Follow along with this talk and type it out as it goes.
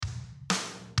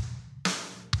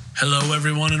Hello,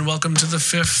 everyone, and welcome to the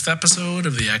 5th episode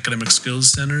of the Academic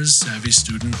Skills Center's Savvy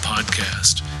Student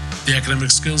Podcast. The Academic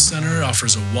Skills Center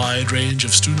offers a wide range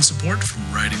of student support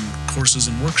from writing courses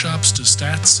and workshops to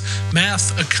stats,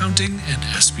 math, accounting, and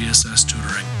SPSS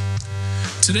tutoring.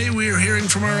 Today, we are hearing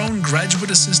from our own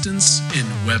graduate assistants in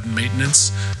web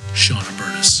maintenance, Shawna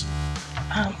Burtis.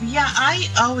 I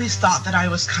always thought that I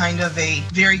was kind of a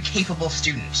very capable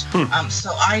student.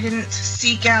 So I didn't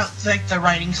seek out the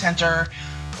writing center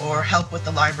or help with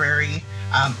the library.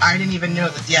 I didn't even know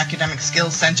that the Academic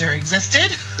Skills Center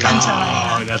existed until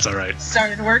I that's all right.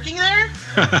 started working there.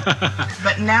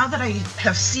 But now that I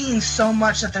have seen so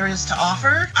much that there is to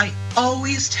offer, I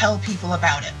always tell people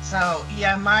about it. So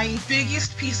my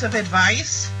biggest piece of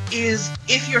advice is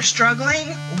if you're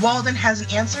struggling, Walden has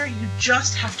an answer. You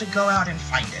just have to go out and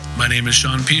find it. My name is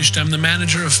Sean Piest. I'm the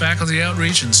Manager of Faculty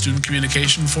Outreach and Student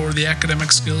Communication for the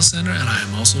Academic Skills Center, and I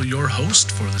am also your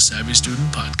host for the Savvy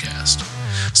Student Podcast.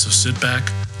 So sit back,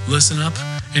 listen up,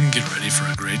 and get ready for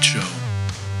a great show.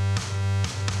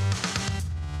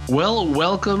 Well,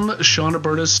 welcome, Shawna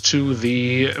Burtis, to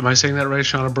the... Am I saying that right,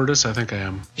 Shawna Burtis? I think I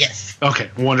am. Yes.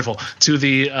 Okay, wonderful. To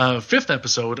the 5th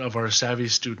episode of our Savvy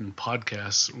Student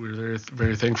Podcast. We're very,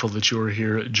 very thankful that you are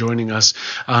here joining us.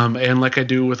 And like I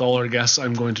do with all our guests,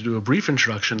 I'm going to do a brief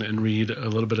introduction and read a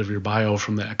little bit of your bio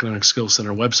from the Academic Skills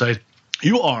Center website.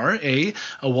 You are a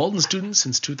Walden student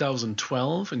since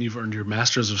 2012, and you've earned your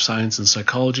Master's of Science in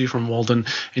Psychology from Walden,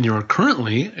 and you are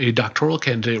currently a doctoral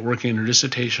candidate working on your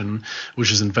dissertation,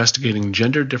 which is investigating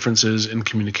gender differences in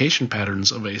communication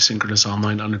patterns of asynchronous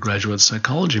online undergraduate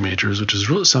psychology majors, which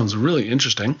sounds really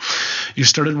interesting. You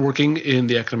started working in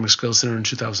the Academic Skills Center in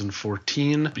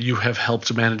 2014. You have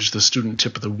helped manage the Student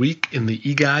Tip of the Week in the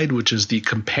e-guide, which is the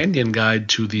companion guide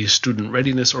to the Student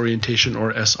Readiness Orientation,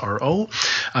 or SRO.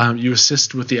 You assist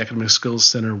with the Academic Skills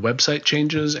Center website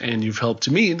changes, and you've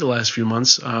helped me the last few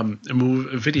months move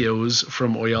videos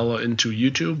from Oyala into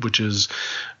YouTube, which is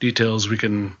details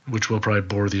which will probably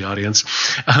bore the audience.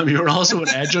 You're also an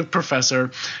adjunct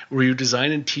professor where you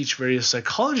design and teach various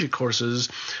psychology courses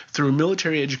through a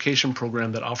military education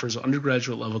program that offers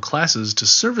undergraduate level classes to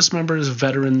service members,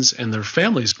 veterans, and their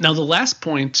families. Now, the last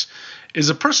point is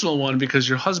a personal one because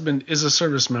your husband is a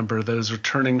service member that is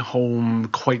returning home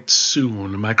quite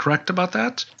soon. Am I correct about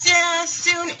that? Yeah,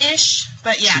 soon-ish.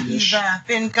 But yeah, he's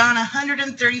been gone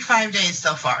 135 days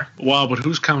so far. Wow, but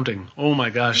who's counting? Oh my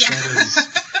gosh, Yeah. That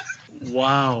is...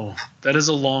 Wow, that is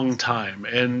a long time.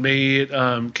 And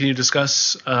can you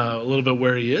discuss a little bit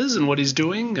where he is and what he's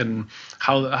doing and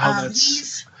how that's...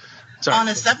 He's on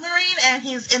a submarine and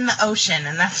he's in the ocean,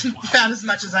 and that's about as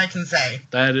much as I can say.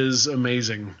 That is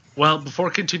amazing. Well, before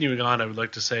continuing on, I would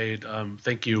like to say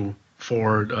thank you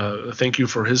for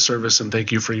his service and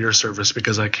thank you for your service,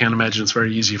 because I can't imagine it's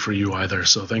very easy for you either.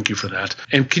 So thank you for that.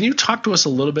 And can you talk to us a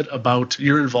little bit about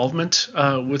your involvement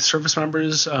with service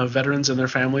members, veterans and their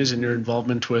families, and your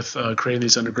involvement with creating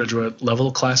these undergraduate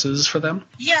level classes for them?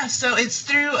 Yeah, so it's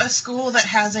through a school that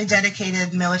has a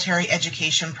dedicated military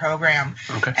education program.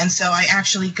 Okay. And so I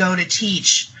actually go to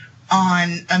teach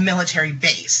on a military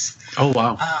base. Oh,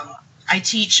 wow. I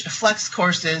teach flex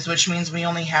courses, which means we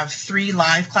only have 3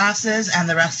 live classes and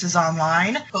the rest is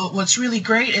online. But what's really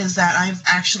great is that I've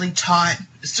actually taught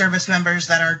service members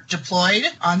that are deployed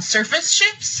on surface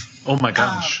ships. Oh my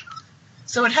gosh.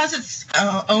 So it has its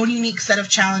own unique set of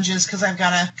challenges because I've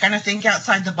got to kind of think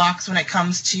outside the box when it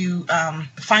comes to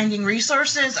finding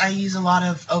resources. I use a lot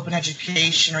of open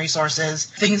education resources,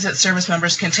 things that service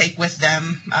members can take with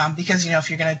them because, if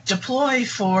you're going to deploy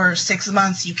for 6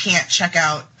 months, you can't check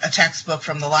out a textbook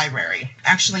from the library.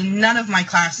 Actually, none of my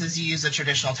classes use a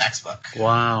traditional textbook.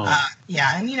 Wow.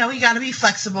 And, we got to be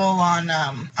flexible on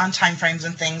time frames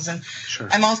and things. And Sure.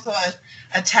 I'm also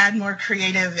a tad more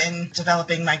creative in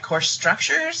developing my course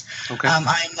structures. Okay. I'm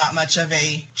not much of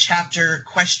a chapter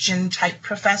question type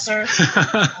professor.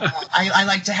 I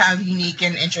like to have unique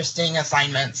and interesting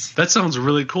assignments. That sounds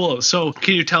really cool. So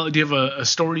do you have a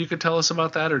story you could tell us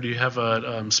about that, or do you have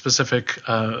a specific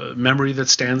memory that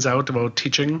stands out about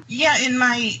teaching? Yeah, in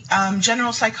my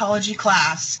general psychology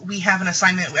class, we have an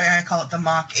assignment where I call it the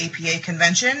mock APA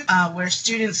convention, where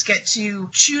students get to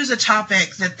choose a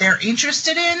topic that they're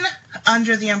interested in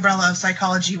under the umbrella of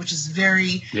psychology, which is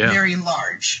very, very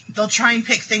large. They'll try and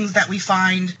pick things that we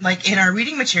find like in our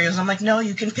reading materials. I'm like, no,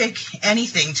 you can pick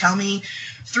anything. Tell me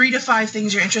 3 to 5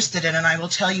 things you're interested in, and I will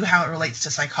tell you how it relates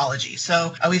to psychology.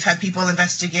 So we've had people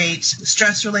investigate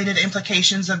stress-related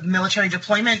implications of military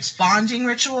deployment, bonding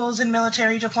rituals in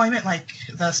military deployment, like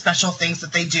the special things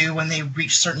that they do when they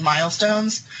reach certain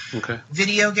milestones, Okay.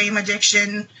 video game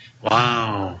addiction.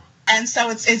 Wow. And so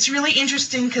it's really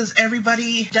interesting because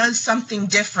everybody does something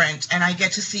different, and I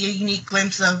get to see a unique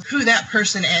glimpse of who that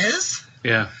person is.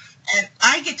 Yeah. And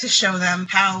I get to show them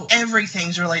how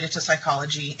everything's related to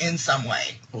psychology in some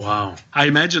way. Wow. I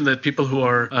imagine that people who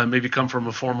are maybe come from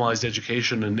a formalized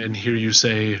education and hear you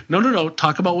say, no,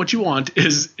 talk about what you want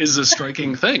is a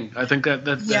striking thing. I think that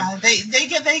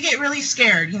they get really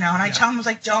scared, and I tell them,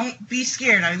 like, don't be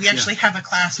scared. We actually have a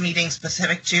class meeting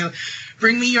specific to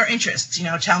bring me your interests.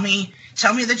 Tell me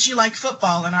that you like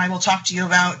football, and I will talk to you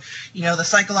about, the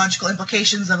psychological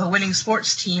implications of a winning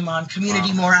sports team on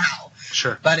community morale.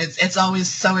 Sure. But it's always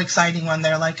so exciting when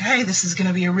they're like, hey, this is going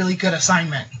to be a really good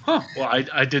assignment. Huh. Well,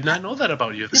 I did not know that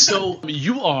about you. So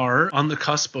you are on the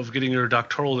cusp of getting your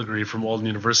doctoral degree from Walden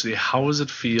University. How does it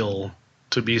feel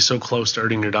to be so close to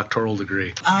earning your doctoral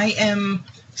degree? I am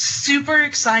super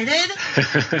excited.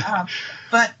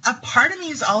 But a part of me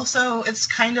is also, it's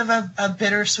kind of a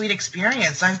bittersweet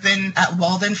experience. I've been at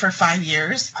Walden for 5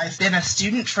 years. I've been a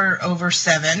student for over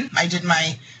 7. I did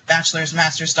my bachelor's,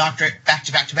 master's, doctorate back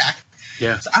to back to back.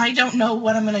 Yeah. So I don't know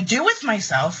what I'm going to do with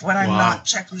myself when I'm not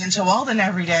checking into Walden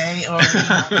every day, or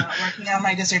I'm not working on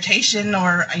my dissertation,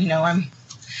 or I'm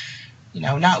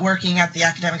not working at the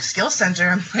Academic Skills Center.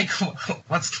 I'm like,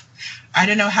 I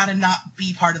don't know how to not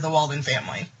be part of the Walden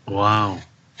family. Wow.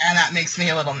 And that makes me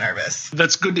a little nervous.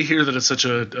 That's good to hear that it's such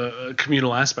a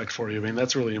communal aspect for you. I mean,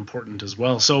 that's really important as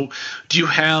well. So do you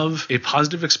have a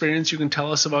positive experience you can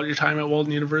tell us about your time at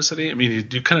Walden University? I mean,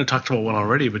 you kind of talked about one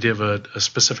already, but do you have a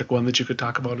specific one that you could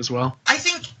talk about as well? I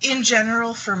think in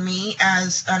general, for me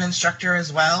as an instructor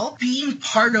as well, being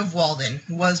part of Walden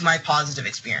was my positive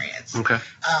experience. Okay.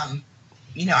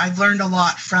 I've learned a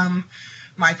lot from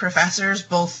my professors,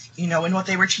 both, in what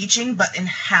they were teaching, but in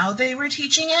how they were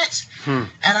teaching it. And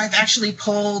I've actually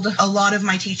pulled a lot of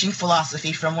my teaching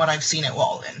philosophy from what I've seen at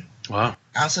Walden. Wow.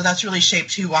 So that's really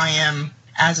shaped who I am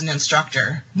as an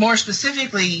instructor. More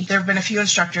specifically, there have been a few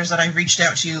instructors that I've reached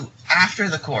out to after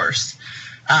the course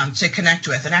to connect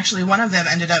with. And actually one of them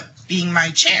ended up being my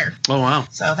chair. Oh, wow.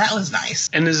 So that was nice.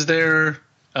 And is there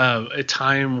a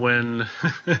time when,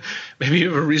 maybe you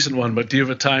have a recent one, but do you have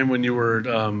a time when you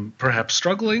were perhaps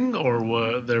struggling,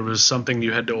 or there was something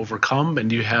you had to overcome, and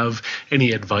do you have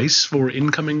any advice for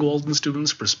incoming Walden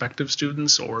students, prospective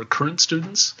students, or current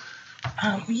students?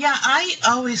 I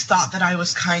always thought that I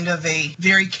was kind of a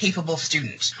very capable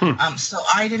student. So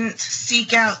I didn't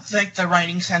seek out the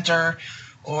Writing Center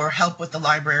or help with the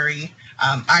library.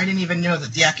 I didn't even know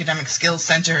that the Academic Skills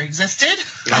Center existed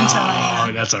until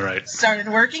I that's all right. started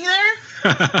working there.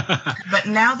 But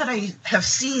now that I have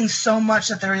seen so much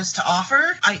that there is to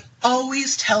offer, I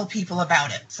always tell people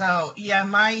about it. So,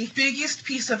 my biggest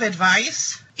piece of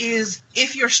advice is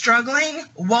if you're struggling,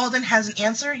 Walden has an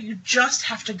answer. You just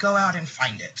have to go out and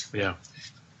find it. Yeah.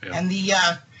 And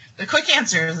the quick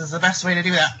answers is the best way to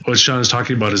do that. What Sean is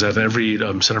talking about is that every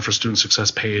Center for Student Success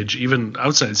page, even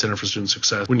outside Center for Student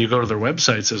Success, when you go to their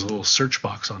websites, there's a little search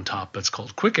box on top that's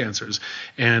called Quick Answers.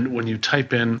 And when you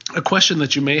type in a question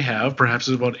that you may have, perhaps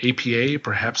it's about APA,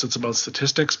 perhaps it's about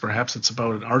statistics, perhaps it's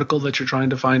about an article that you're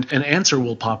trying to find, an answer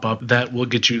will pop up that will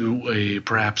get you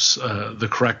perhaps the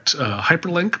correct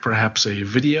hyperlink, perhaps a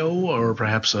video, or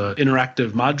perhaps an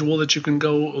interactive module that you can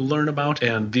go learn about.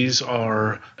 And these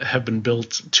have been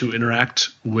built to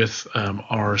interact with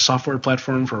our software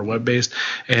platform for our web-based,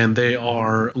 and they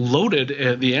are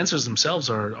loaded. The answers themselves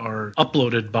are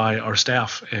uploaded by our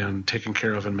staff and taken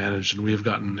care of and managed, and we have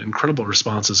gotten incredible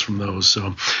responses from those.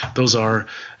 So those are,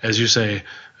 as you say,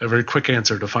 a very quick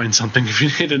answer to find something if you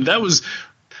need. And that was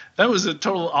a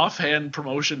total offhand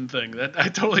promotion thing that I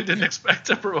totally didn't expect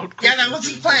to promote. Yeah, that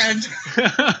wasn't planned.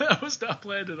 That was not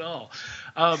planned at all.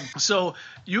 So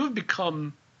you have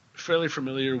become fairly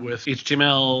familiar with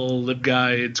HTML,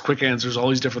 libguides, quick answers, all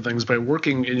these different things by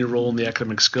working in your role in the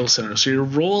Academic Skills Center. So your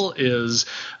role is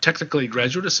technically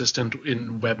graduate assistant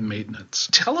in web maintenance.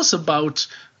 Tell us about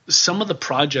some of the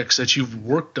projects that you've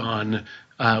worked on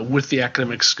with the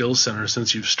Academic Skills Center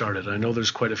since you've started. I know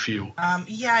there's quite a few.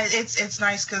 It's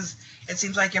nice because it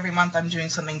seems like every month I'm doing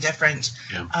something different.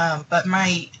 Yeah. But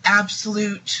my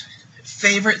absolute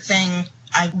favorite thing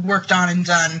I've worked on and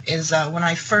done is when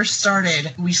I first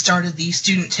started, we started the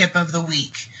student tip of the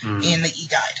week in the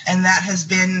e-guide. And that has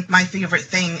been my favorite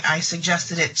thing. I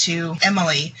suggested it to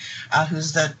Emily,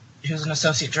 who's an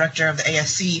associate director of the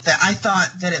ASC, that I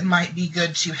thought that it might be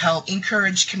good to help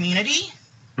encourage community.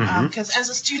 Because as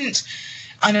a student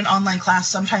on an online class,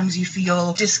 sometimes you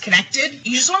feel disconnected.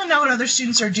 You just want to know what other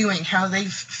students are doing, how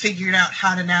they've figured out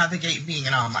how to navigate being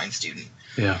an online student.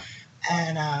 Yeah.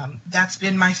 And that's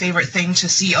been my favorite thing, to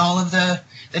see all of the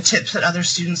tips that other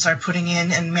students are putting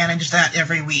in and manage that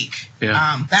every week.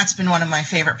 Yeah. That's been one of my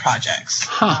favorite projects.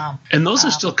 And those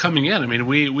are still coming in. I mean,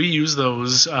 we use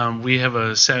those. We have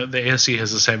the ASC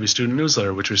has a Savvy Student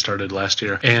newsletter, which we started last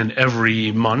year. And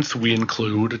every month we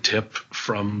include a tip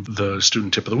from the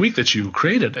student tip of the week that you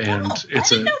created. And I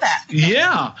didn't know that.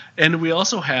 Yeah. And we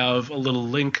also have a little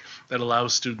link that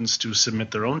allows students to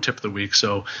submit their own tip of the week.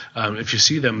 So if you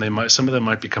see them, some of them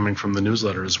might be coming from the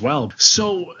newsletter as well.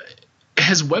 So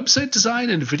has website design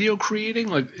and video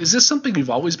creating, is this something you've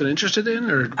always been interested in?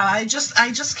 Or I just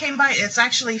came by. It's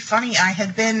actually funny. I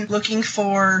had been looking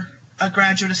for a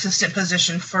graduate assistant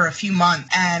position for a few months,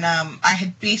 and I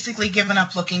had basically given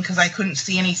up looking because I couldn't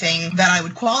see anything that I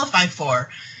would qualify for.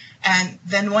 And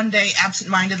then one day,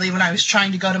 absentmindedly, when I was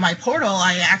trying to go to my portal,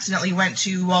 I accidentally went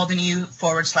to Walden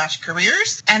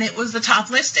U/careers, and it was the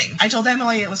top listing. I told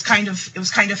Emily it was kind of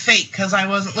fate because I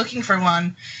wasn't looking for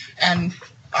one, and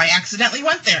I accidentally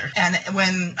went there. And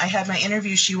when I had my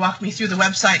interview, she walked me through the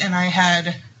website, and I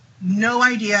had no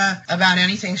idea about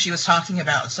anything she was talking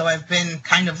about. So I've been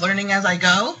kind of learning as I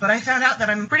go, but I found out that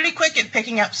I'm pretty quick at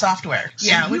picking up software.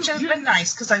 Which has been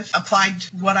nice because I've applied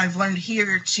what I've learned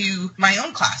here to my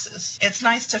own classes. It's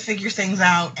nice to figure things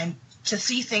out and to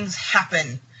see things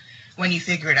happen when you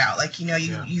figure it out.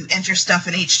 You enter stuff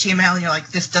in HTML and you're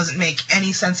like, this doesn't make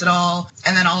any sense at all.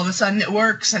 And then all of a sudden it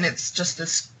works, and it's just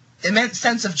this immense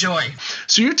sense of joy.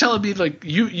 So you're telling me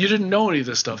you didn't know any of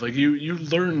this stuff. You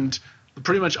learned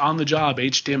pretty much on the job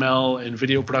HTML and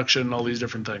video production and all these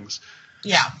different things.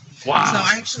 Yeah. Wow. So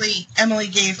actually, Emily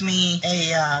gave me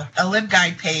a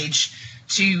LibGuide page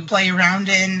to play around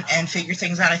in and figure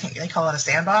things out. I think they call it a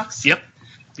sandbox. Yep.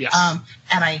 Yeah.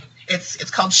 And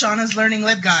it's called Shawna's Learning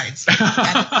LibGuides.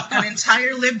 And it's an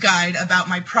entire LibGuide about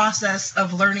my process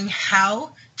of learning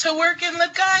how to work in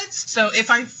LibGuides. So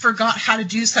if I forgot how to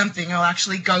do something, I'll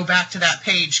actually go back to that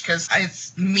page because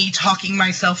it's me talking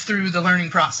myself through the learning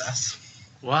process.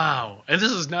 Wow. And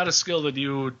this is not a skill that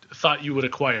you thought you would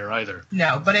acquire either.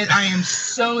 No, but I am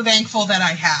so thankful that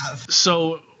I have.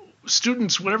 So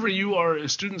students,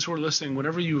 students who are listening,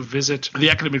 whenever you visit the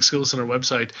Academic Skills Center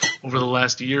website over the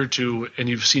last year or two and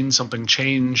you've seen something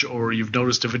change or you've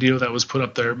noticed a video that was put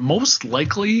up there, most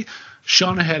likely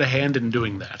Shawna had a hand in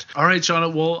doing that. All right,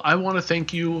 Shawna, well, I want to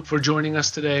thank you for joining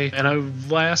us today. And a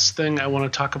last thing I want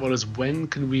to talk about is, when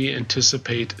can we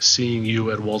anticipate seeing you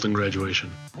at Walden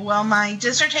graduation? Well, my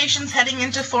dissertation's heading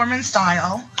into form and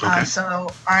style. Okay.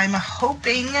 So I'm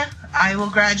hoping I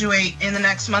will graduate in the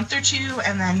next month or two,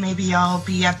 and then maybe I'll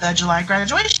be at the July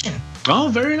graduation. Oh,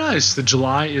 very nice. The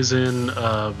July is in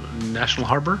National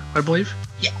Harbor, I believe.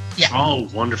 Yeah. Oh,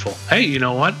 wonderful. Hey, you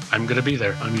know what? I'm going to be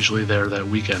there. I'm usually there that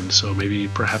weekend, so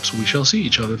perhaps we shall see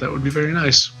each other. That would be very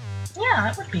nice. Yeah,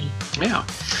 that would be. Yeah.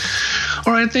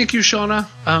 All right. Thank you, Shawna.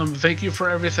 Thank you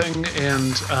for everything,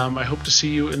 and I hope to see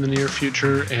you in the near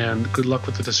future, and good luck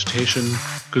with the dissertation.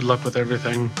 Good luck with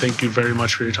everything. Thank you very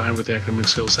much for your time with the Academic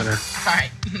Skills Center. All right.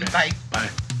 Bye.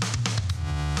 Bye.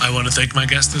 I want to thank my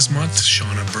guest this month,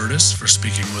 Shawna Burtis, for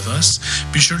speaking with us.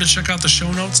 Be sure to check out the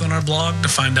show notes on our blog to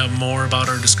find out more about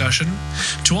our discussion.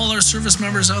 To all our service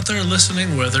members out there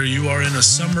listening, whether you are in a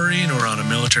submarine or on a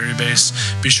military base,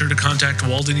 be sure to contact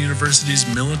Walden University's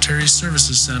Military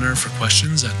Services Center for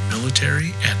questions at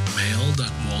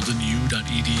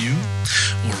military@mail.waldenu.edu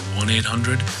or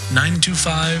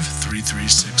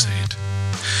 1-800-925-3368.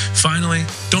 Finally,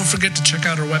 don't forget to check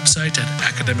out our website at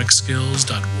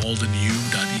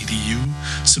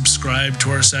academicskills.waldenu.edu, subscribe to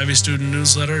our Savvy Student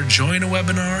newsletter, join a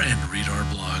webinar, and read our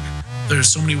blog. There's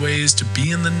so many ways to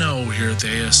be in the know here at the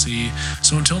ASC,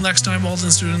 so until next time, Walden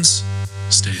students,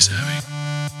 stay savvy.